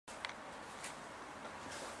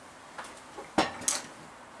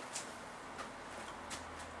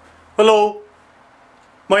Hello,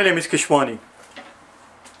 my name is Keshwani.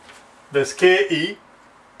 That's Keshwani,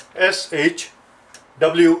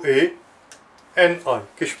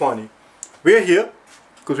 Keshwani. We are here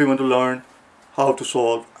because we want to learn how to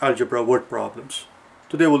solve algebra word problems.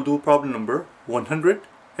 Today we'll do problem number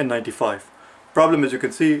 195. Problem, as you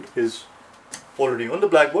can see, is already on the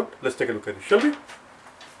blackboard. Let's take a look at it, shall we?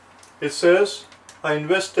 It says, I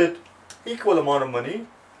invested equal amount of money.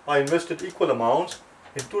 I invested equal amounts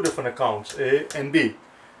in two different accounts, A and B.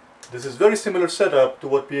 This is very similar setup to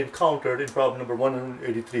what we encountered in problem number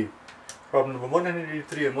 183. Problem number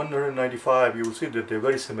 183 and 195, you will see that they're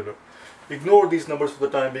very similar. Ignore these numbers for the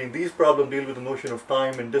time being. These problems deal with the notion of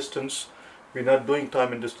time and distance. We're not doing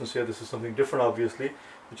time and distance here. This is something different, obviously,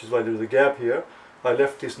 which is why there's a gap here. I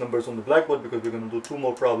left these numbers on the blackboard because we're going to do two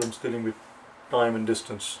more problems dealing with time and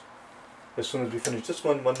distance. As soon as we finish this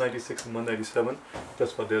one, 196 and 197,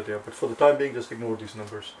 that's what they're there. But for the time being, just ignore these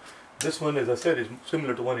numbers. This one, as I said, is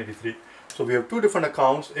similar to 183. So we have two different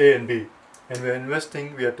accounts, A and B. And we're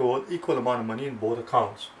investing, we are told, equal amount of money in both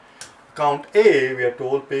accounts. Account A, we are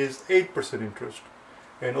told, pays 8% interest.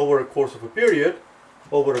 And over a course of a period,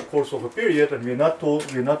 and we're not told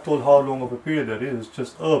how long of a period that is,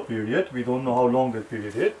 just a period. We don't know how long that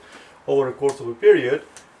period is. Over a course of a period,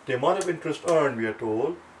 the amount of interest earned, we are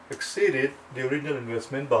told, exceeded the original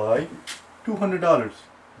investment by $200.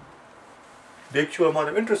 The actual amount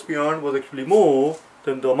of interest we earned was actually more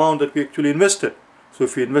than the amount that we actually invested. So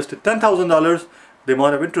if we invested $10,000, the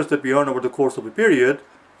amount of interest that we earned over the course of a period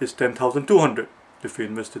is $10,200. If we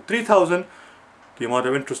invested $3,000, the amount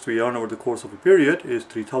of interest we earn over the course of a period is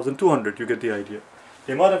 $3,200. You get the idea.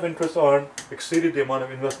 The amount of interest earned exceeded the amount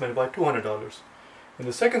of investment by $200. In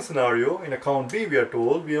the second scenario, in account B, we are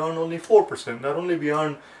told we earn only 4%. Not only we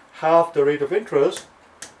earn half the rate of interest,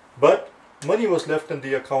 but money was left in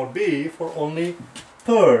the account B for only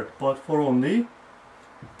third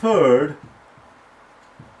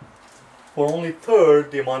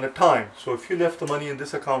the amount of time. So if you left the money in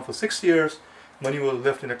this account for 6 years, money was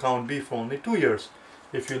left in account B for only 2 years.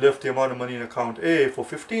 If you left the amount of money in account A for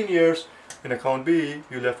 15 years, in account B,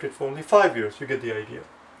 you left it for only 5 years. You get the idea.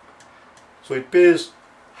 So it pays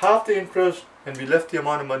half the interest, and we left the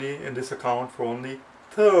amount of money in this account for only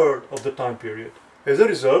third of the time period. As a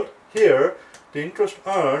result, here the interest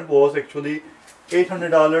earned was actually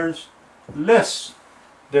 $800 less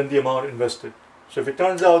than the amount invested. So if it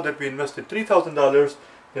turns out that we invested $3,000,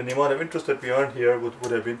 then the amount of interest that we earned here would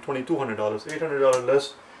have been $2,200, $800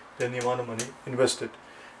 less than the amount of money invested.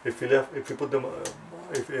 If we put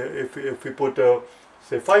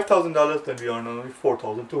say $5,000, then we earn only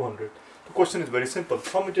 $4,200. The question is very simple.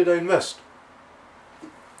 How much did I invest?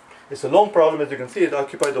 It's a long problem, as you can see. It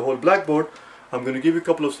occupies the whole blackboard. I'm going to give you a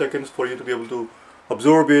couple of seconds for you to be able to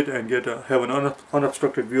absorb it and have an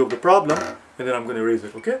unobstructed view of the problem, and then I'm going to erase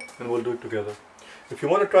it, okay? And we'll do it together. If you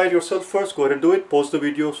want to try it yourself first, go ahead and do it. Pause the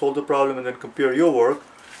video, solve the problem, and then compare your work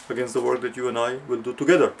against the work that you and I will do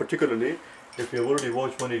together. Particularly, if you have already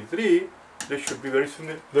watched 183, this should be very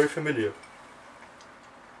familiar.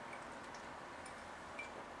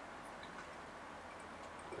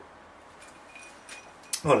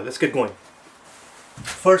 Alright, let's get going.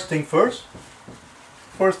 First thing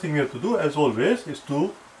we have to do, as always, is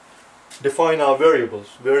to define our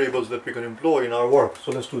variables that we can employ in our work.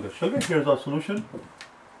 So let's do that, shall we? Here's our solution.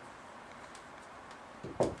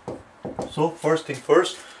 So first thing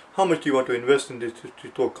first, how much do you want to invest in this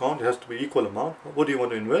Tutor account? It has to be equal amount. What do you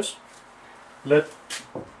want to invest? Let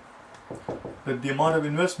the amount of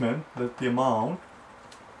investment,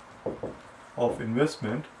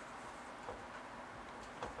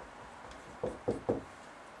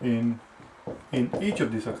 in each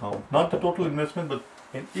of these accounts, not the total investment, but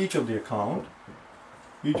in each of these accounts,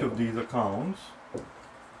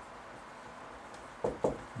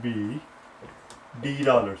 be $D.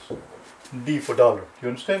 D for dollar. You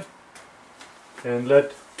understand? And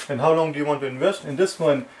how long do you want to invest? In this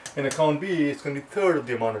one, in account B, it's going to be third of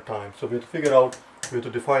the amount of time. So we have to figure out, we have to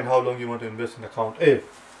define how long you want to invest in account A.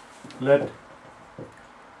 Let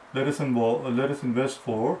us invest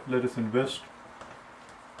for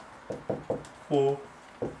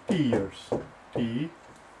T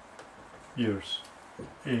years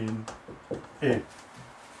in A.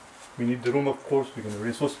 We need the room, of course. We're going to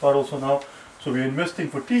erase those part also now. So we're investing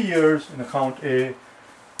for T years in account A.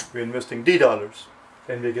 We're investing D dollars,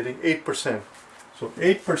 and we're getting 8%. So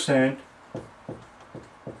 8%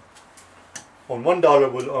 on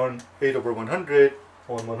 $1 will earn 8 over 100.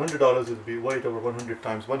 On $100 it will be 8 over 100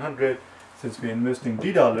 times 100. Since we're investing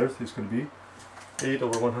D dollars, it's going to be 8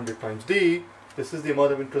 over 100 times D. This is the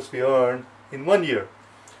amount of interest we earn in 1 year.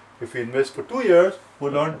 If we invest for 2 years,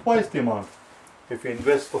 we'll earn twice the amount. If we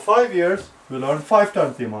invest for 5 years, we'll earn 5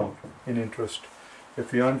 times the amount in interest.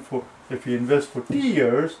 If we invest for T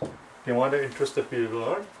years, the amount of interest that we will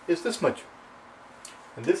earn is this much.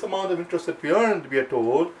 And this amount of interest that we earn, we are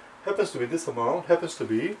told, happens to be this amount, happens to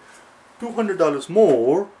be $200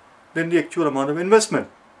 more than the actual amount of investment.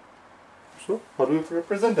 So how do we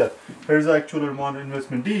represent that? Here's the actual amount of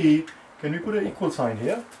investment D. Can we put an equal sign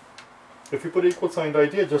here? If we put an equal sign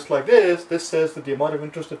right here, just like this says that the amount of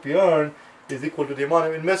interest that we earn is equal to the amount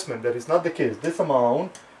of investment. That is not the case. This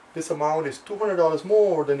amount is $200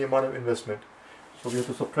 more than the amount of investment. So we have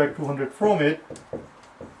to subtract 200 from it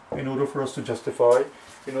in order for us to justify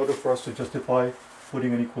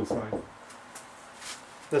putting an equal sign.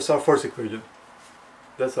 That's our first equation.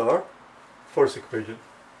 That's our first equation.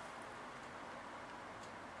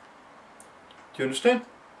 Do you understand?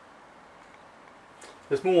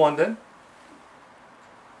 Let's move on then.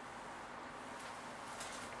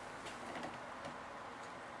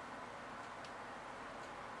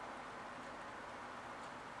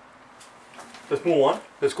 Let's move on.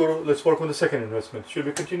 Let's work on the second investment. Should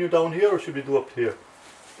we continue down here or should we do up here?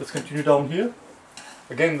 Let's continue down here.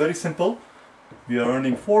 Again, very simple. We are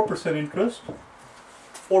earning 4% interest.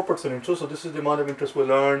 4% interest. So this is the amount of interest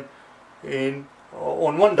we'll earn on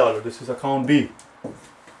 $1. This is account B.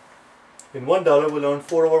 In $1 we'll earn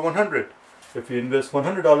 4 over 100. If we invest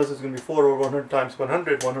 $100, it's going to be 4 over 100 times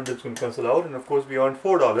 100. 100 is going to cancel out, and of course we earn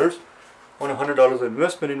 $4 on $100 of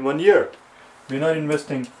investment in 1 year. We're not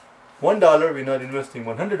investing $1, we're not investing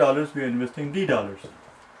 $100, we're investing D dollars.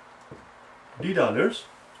 D dollars.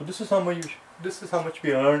 So this is how much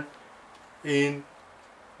we earn in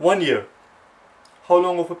 1 year. How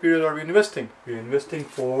long of a period are we investing? We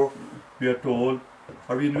are told,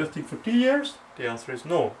 are we investing for T years? The answer is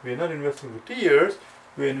no. We are not investing for T years,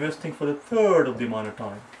 we are investing for the third of the amount of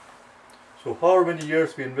time. So however many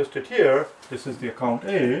years we invested here, this is the account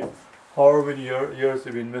A, however many years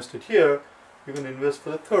we invested here, we're going to invest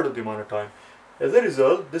for the third of the amount of time. As a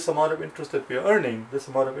result, this amount of interest that we are earning,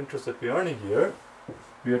 here,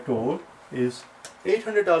 we are told is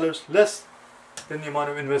 $800 less than the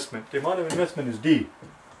amount of investment. The amount of investment is D.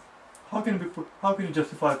 How can you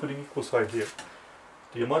justify putting equal sign here?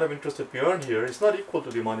 The amount of interest that we earn here is not equal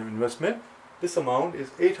to the amount of investment. This amount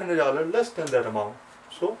is $800 less than that amount.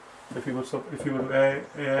 So if you were to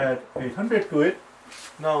add 800 to it,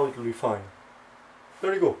 now it will be fine.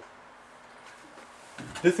 There you go.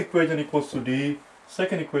 This equation equals to D,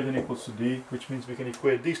 second equation equals to D, which means we can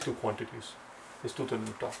equate these two quantities. These two on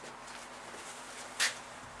the top.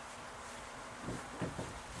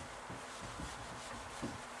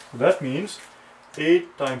 So that means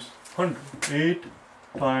 8 times 100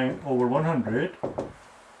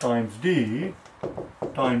 times D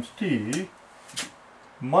times T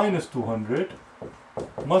minus 200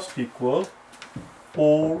 must equal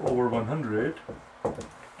 4 over 100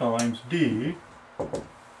 times D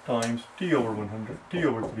times T over 100, T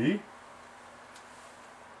over 3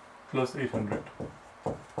 plus 800.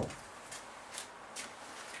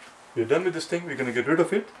 We're done with this thing, we're going to get rid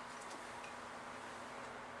of it.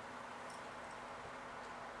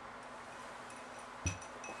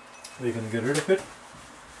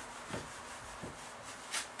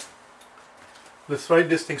 Let's write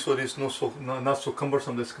this thing so it's not so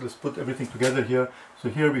cumbersome. Let's put everything together here. So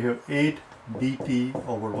here we have 8 dt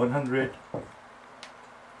over 100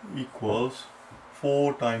 equals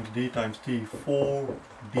 4 times d times t, 4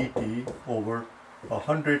 dt over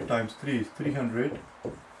 100 times 3 is 300.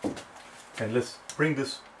 And let's bring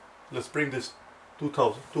this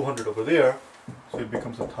 200 over there, so it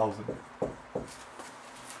becomes 1000.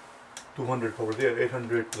 200 over there,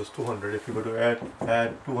 800 plus 200. If you were to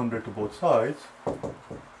add 200 to both sides,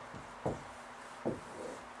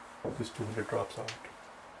 this 200 drops out.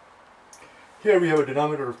 Here we have a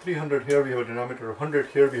denominator of 300, here we have a denominator of 100,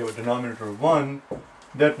 here we have a denominator of 1.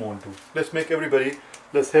 That won't do. Let's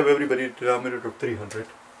have everybody a denominator of 300.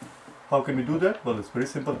 How can we do that? Well, it's very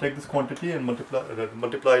simple. Take this quantity and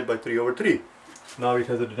multiply it by 3 over 3. Now it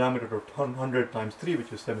has a denominator of 100 times 3,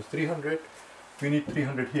 which is same as 300. We need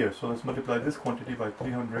 300 here, so let's multiply this quantity by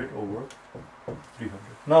 300 over 300.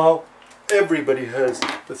 Now everybody has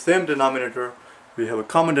the same denominator. We have a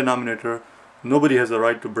common denominator. Nobody has a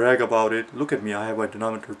right to brag about it. Look at me, I have a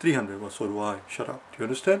denominator of 300. Well, so do I. Shut up. Do you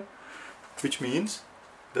understand? Which means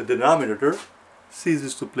the denominator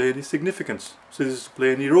ceases to play any significance, ceases to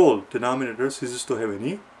play any role. Denominator ceases to have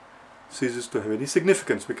any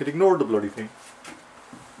significance. We can ignore the bloody thing.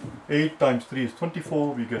 8 times 3 is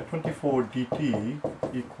 24. We get 24 dt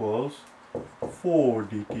equals 4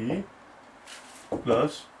 dt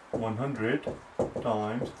plus 100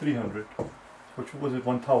 times 300, which was it,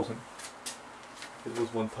 1000. It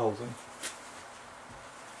was 1000.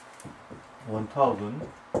 1000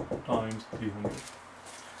 times 300.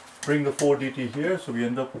 Bring the 4 dt here, so we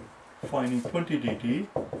end up finding 20 dt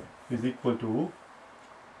is equal to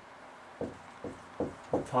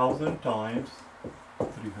 1000 times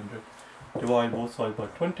 300. Divide both sides by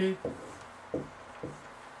 20.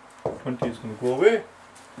 20 is going to go away.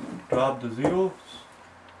 Drop the zeros,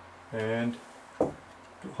 and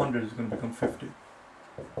 200 is going to become 50.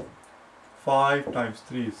 5 times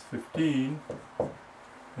 3 is 15,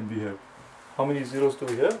 and we have, how many zeros do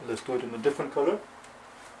we have? Let's do it in a different color.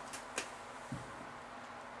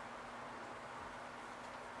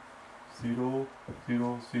 0,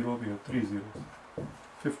 0, 0, we have 3 zeros.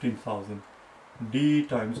 15,000. D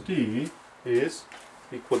times T is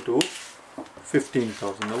equal to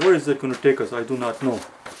 15,000. Now where is that going to take us? I do not know.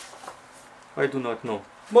 I do not know.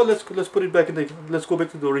 Well, let's put it back in the, let's go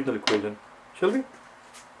back to the original equation, shall we?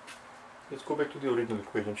 Let's go back to the original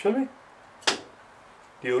equation, shall we?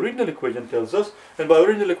 The original equation tells us, and by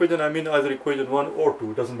original equation I mean either equation 1 or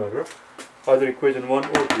 2, doesn't matter. Either equation 1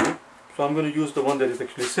 or 2. So I'm going to use the one that is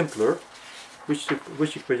actually simpler.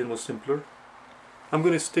 Which equation was simpler? I'm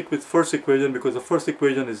going to stick with first equation because the first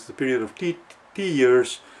equation is the period of t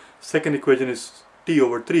years. Second equation is t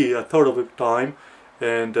over 3, a third of the time,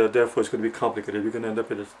 and therefore it's going to be complicated. We're going to end up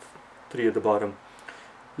with a 3 at the bottom.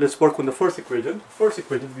 Let's work on the first equation. First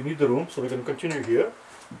equation, we need the room, so we're going to continue here.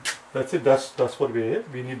 That's it. That's what we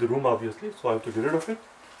have. We need the room, obviously, so I have to get rid of it.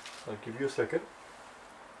 I'll give you a second.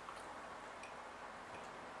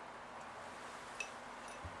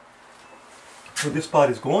 So this part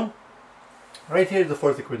is gone. Right here is the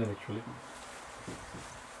first equation actually.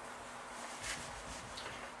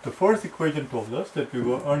 The first equation told us that we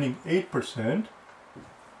were earning 8%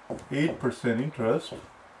 interest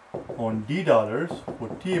on D dollars for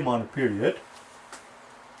T amount of period,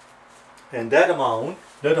 and that amount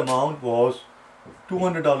was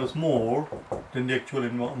 $200 more than the actual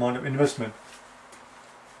amount of investment.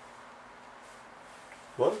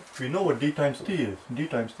 Well, we know what D times T is. D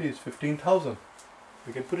times T is 15,000.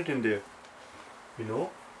 We can put it in there. We know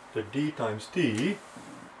that D times T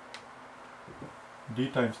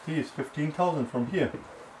is 15,000 from here.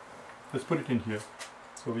 Let's put it in here.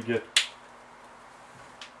 So we get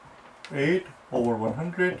 8 over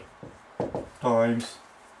 100 times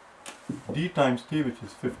D times T, which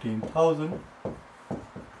is 15,000,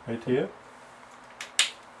 right here,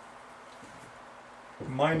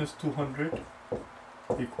 minus 200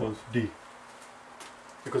 equals D.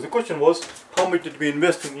 Because the question was, how much did we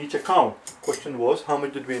invest in each account? Question was, how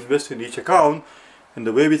much did we invest in each account? And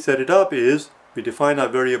the way we set it up is, we define our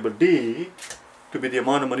variable D to be the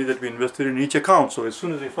amount of money that we invested in each account. So as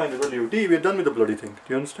soon as we find the value of D, we're done with the bloody thing. Do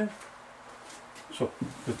you understand? So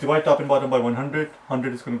let's divide top and bottom by 100.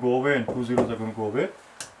 100 is going to go away, and 2 zeros are going to go away.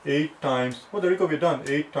 8 times, oh there you go, we're done.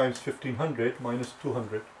 8 times 1500 minus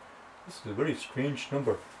 200. This is a very strange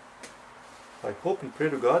number. I hope and pray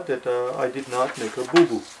to God that I did not make a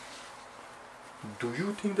boo-boo. Do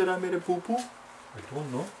you think that I made a boo-boo? I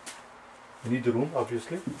don't know. We need the room,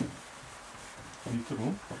 obviously. We need the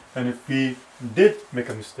room. And if we did make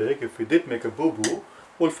a mistake, if we did make a boo-boo,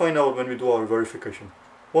 we'll find out when we do our verification,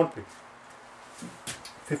 won't we?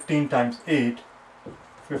 15 times 8.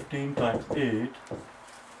 15 times 8.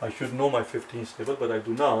 I should know my 15's table, but I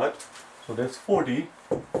do not. So that's 40,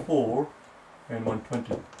 4, and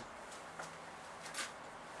 120.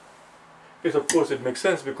 Yes, of course it makes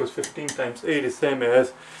sense because 15 times 8 is same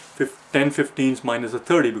as 10 15s minus a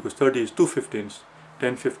 30, because 30 is 2 15s.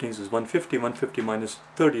 10 15s is 150, 150 minus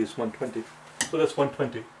 30 is 120. So that's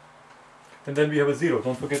 120. And then we have a 0.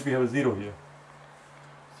 Don't forget we have a 0 here.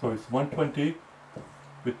 So it's 120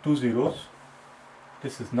 with 2 zeros.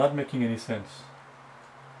 This is not making any sense.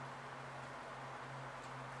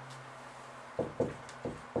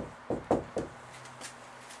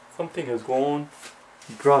 Something has gone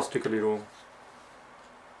drastically wrong.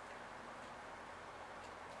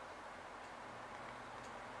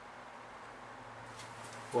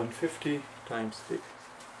 $150 times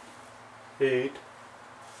 8.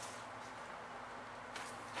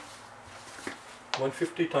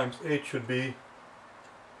 150 times 8 should be,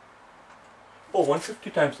 oh, 150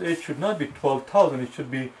 times 8 should not be 12,000, it should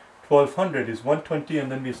be 1200. Is 120,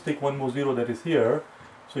 and then we stick one more zero that is here,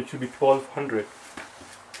 so it should be 1200.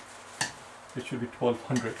 It should be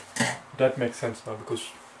 1200. That makes sense now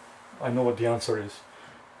because I know what the answer is.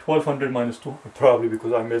 1200 minus 2, probably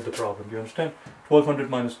because I made the problem. Do you understand? 1200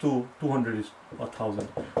 minus 2, 200 is 1000.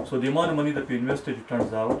 So the amount of money that we invested, it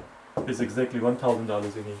turns out, is exactly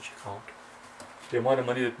 $1,000 in each account. the amount of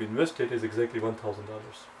money that we invested is exactly $1,000.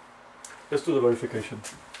 Let's do the verification.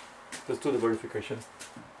 Let's do the verification.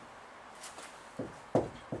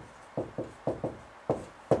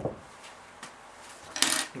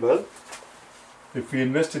 Well, if we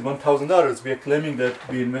invested $1,000, we are claiming that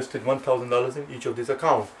we invested $1,000 in each of these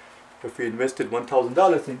accounts. If we invested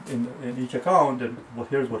 $1,000 in each account, then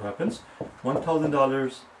here's what happens.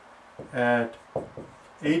 $1,000 at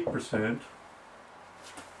 8%.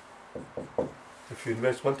 If you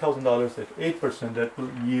invest $1,000 at 8%, that will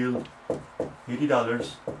yield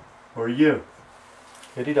 $80 per year.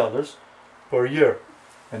 $80 per year.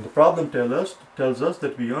 And the problem tells us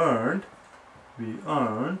that we earned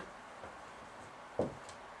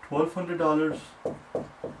 $1,200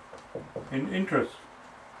 in interest.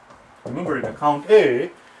 Remember in account A,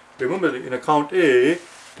 the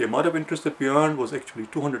amount of interest that we earned was actually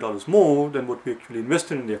 $200 more than what we actually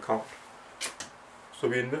invested in the account. So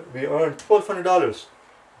we earned $1,200.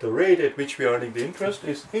 The rate at which we are earning the interest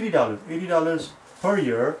is $80. $80 per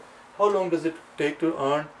year. How long does it take to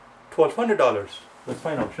earn $1,200? Let's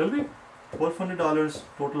find out, shall we? $1,200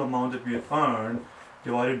 total amount that we have earned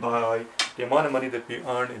divided by the amount of money that we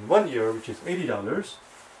earn in 1 year, which is $80.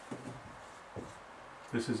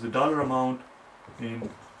 This is the dollar amount in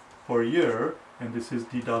per year, and this is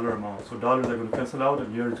the dollar amount. So dollars are going to cancel out,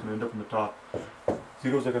 and year is going to end up on the top.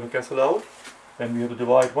 Zeros are going to cancel out, and we have to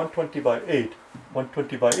divide 120 by 8.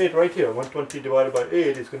 120 by 8 right here. 120 divided by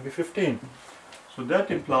 8 is going to be 15. So that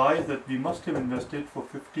implies that we must have invested for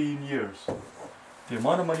 15 years. The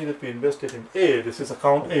amount of money that we invested in A, this is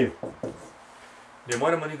account A. The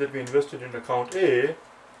amount of money that we invested in account A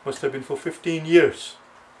must have been for 15 years.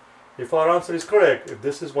 If our answer is correct, if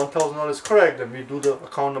this is $1,000 correct, then we do the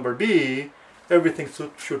account number B, everything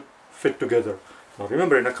should fit together. Now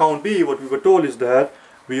remember, in account B, what we were told is that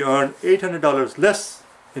we earned $800 less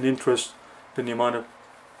in interest than the amount of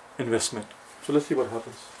investment. So let's see what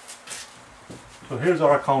happens. So here's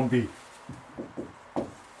our account B.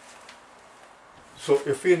 So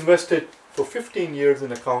if we invested for 15 years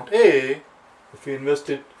in account A, if we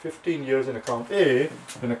invested 15 years in account A,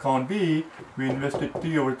 in account B, we invested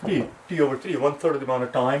T over 3, 1/3 of the amount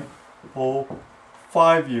of time, or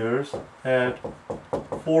 5 years at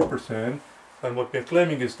 4%. And what we're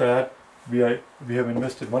claiming is that we have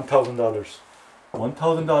invested $1,000.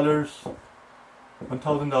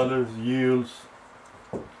 $1,000 yields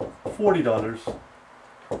 $40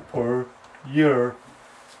 per year.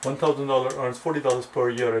 $1,000 earns $40 per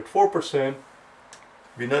year at 4%.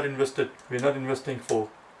 We're not investing for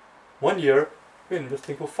 1 year, we're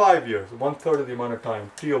investing for 5 years, 1/3 of the amount of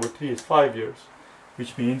time. T over 3 is 5 years,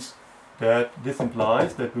 which means that this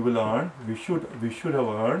implies that we should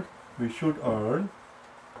earn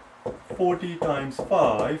 40 times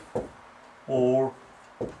 5, or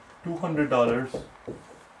 $200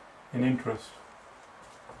 in interest.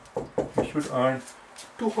 We should earn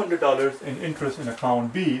 $200 in interest in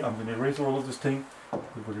account B. I'm going to erase all of this thing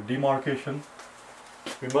with a demarcation.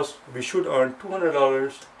 We should earn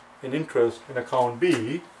 $200 in interest in account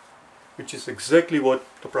B, which is exactly what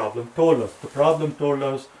the problem told us. The problem told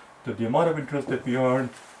us that the amount of interest that we earned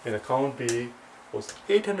in account B was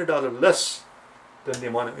 $800 less than the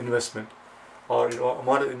amount of investment. Our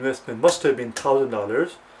amount of investment must have been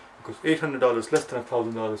 $1,000, because $800 less than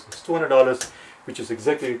 $1,000 is $200, which is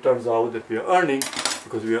exactly, it turns out, that we are earning,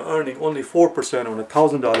 because we are earning only 4% on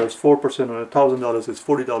 $1,000. 4% on $1,000 is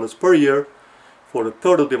 $40 per year for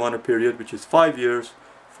 1/3 of the amount of period, which is 5 years.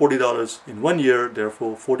 $40 in 1 year,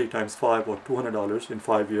 therefore 40 times 5, or $200 in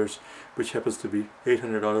 5 years, which happens to be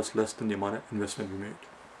 $800 less than the amount of investment we made.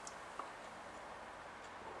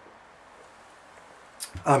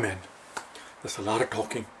 Amen. That's a lot of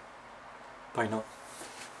talking. Bye now.